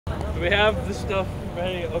we have the stuff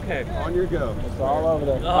ready? Okay. On your go. It's all over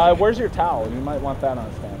there. Where's your towel? You might want that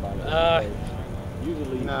on standby.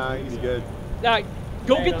 Usually. Nah, he's good.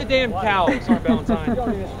 Go get the damn towel. Sorry, Valentine.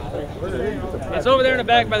 It's over there in the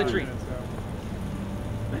back by the tree.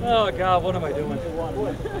 Oh God, what am I doing?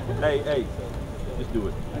 Hey, just do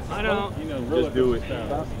it. I know. Just do it.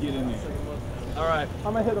 Get in there. All right.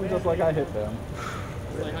 I'm gonna hit them just like I hit them.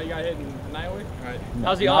 Like how you got hit in Annihilate? All right.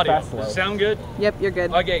 How's the audio? Does it sound good? Yep, you're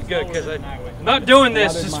good. Okay, good, because I'm not doing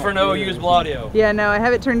this just for no usable audio. Yeah, no, I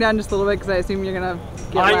have it turned down just a little bit because I assume you're gonna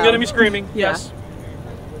get I'm loud. gonna be screaming. Yeah. Yes.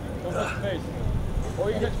 Don't touch face. Or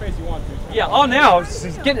you can touch face you want to. Yeah. Oh, now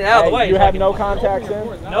just get it out of the way. You have no contacts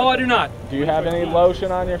in? No, I do not. Do you have any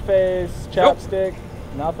lotion on your face? Chapstick?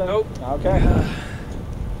 Nothing? Nope. Okay.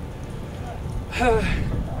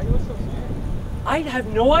 I have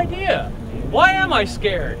no idea. Why am I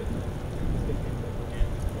scared?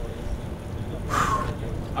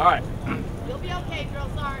 All right. You'll be okay, drill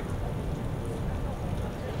sergeant.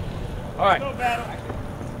 All right.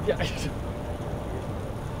 Yeah.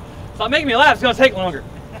 Stop making me laugh. It's gonna take longer.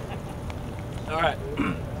 All right.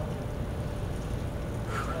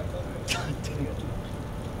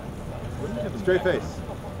 Straight face.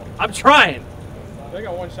 I'm trying. They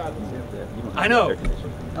got one shot. I know.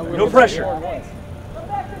 No pressure. All right.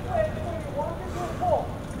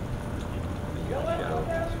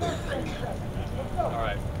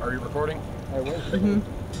 Are you recording? Mm-hmm.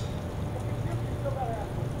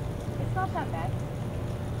 It's not that bad.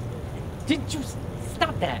 Did you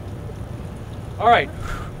stop that? All right.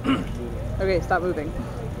 Okay, stop moving.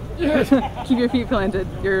 Keep your feet planted.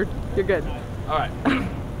 You're good. All right.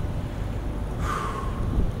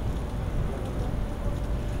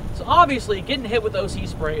 So obviously, getting hit with OC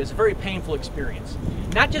spray is a very painful experience.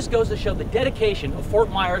 And that just goes to show the dedication of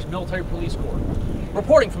Fort Myers Military Police Corps.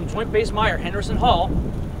 Reporting from Joint Base Meyer, Henderson Hall.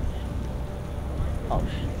 Oh.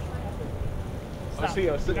 Just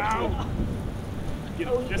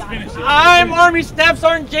finish it. I'm Army Staff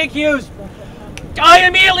Sergeant Jake Hughes. I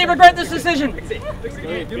immediately regret this decision. Get him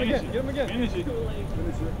again. Get him again. Finish it.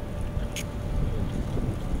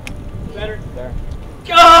 Better. There.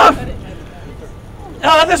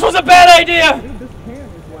 This was a bad idea.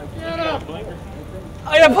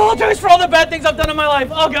 I apologize for all the bad things I've done in my life.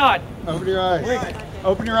 Oh God. Open your eyes.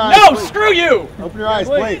 Open your eyes. No, Blake. screw you. Open your eyes,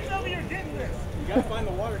 Blake. You gotta find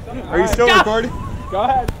the water somewhere. Are you still recording? Go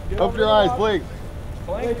ahead. Open your eyes, Blake.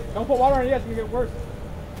 Blake, don't put water on it yet, it's gonna get worse.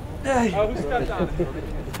 Oh, who stepped on it?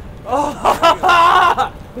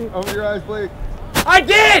 Open your eyes, Blake. I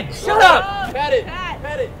did. Shut up. Pat it.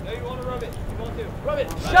 Pat it. No, you want to rub it. You want to. Rub it.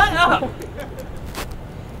 Shut up.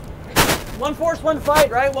 One force, one fight,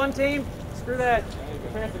 right? One team. Screw that. Your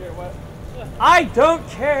pants are getting wet. I don't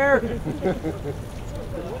care.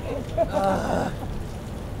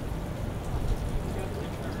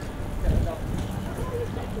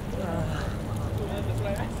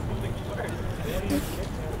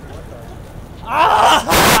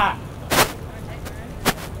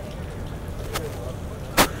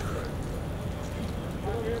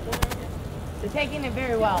 They're taking it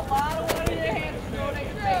very well.